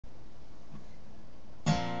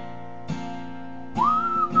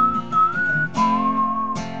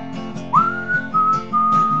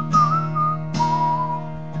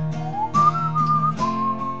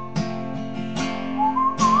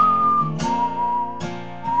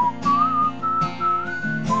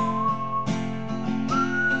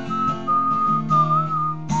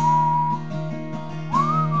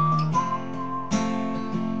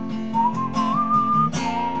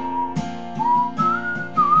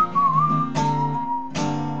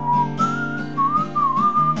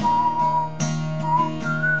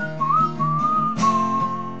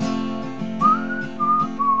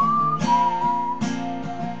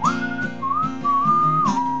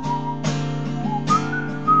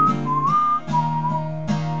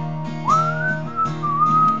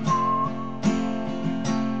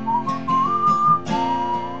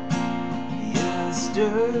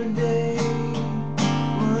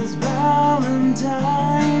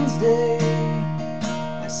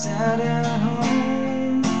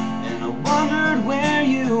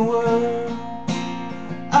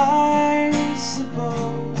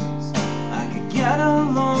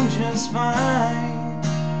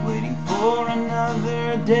for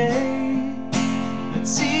another day. I'd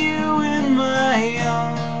see you in my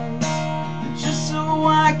arms, just so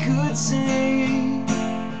I could say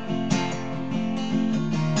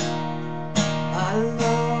I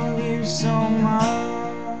love you so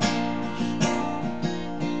much.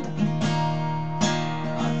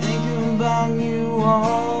 I think about you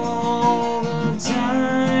all the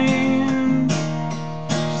time.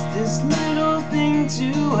 Just this little thing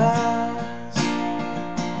to ask,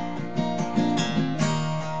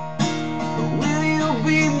 will you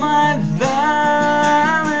be my Valentine?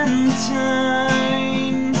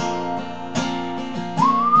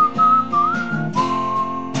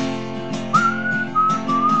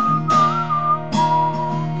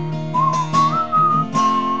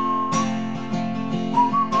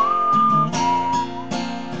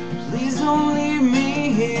 Please don't leave me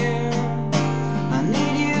here, I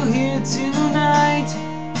need you here tonight.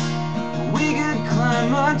 We could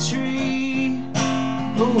climb a tree,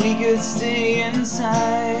 or we could stay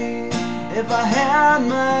inside. If I had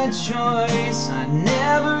my choice, I'd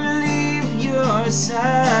never leave your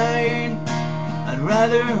side. I'd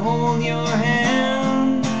rather hold your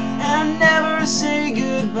hand and never say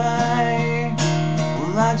goodbye.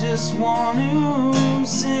 Well, I just want to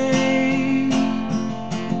say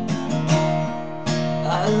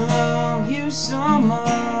I love you so much.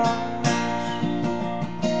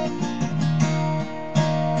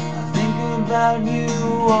 I think about you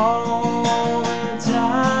all the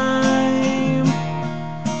time.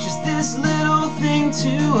 Just this little thing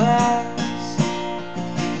to ask,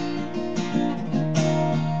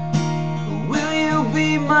 will you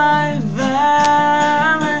be my Valentine?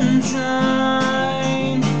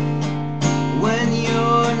 When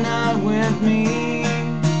you're not with me,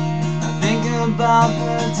 I think about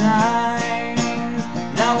the times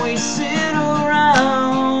that we sit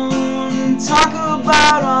around and talk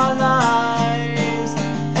about our lives,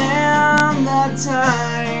 and that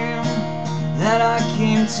time that I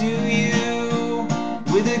came to you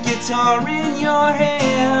with a guitar in your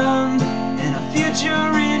hand and a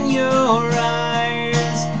future in your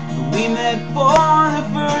eyes. We met for the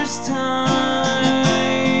first time.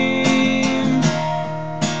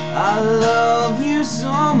 I love you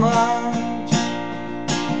so much.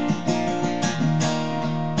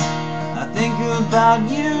 I think about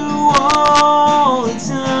you all the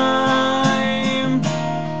time.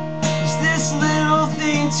 Just this little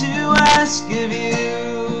thing to ask.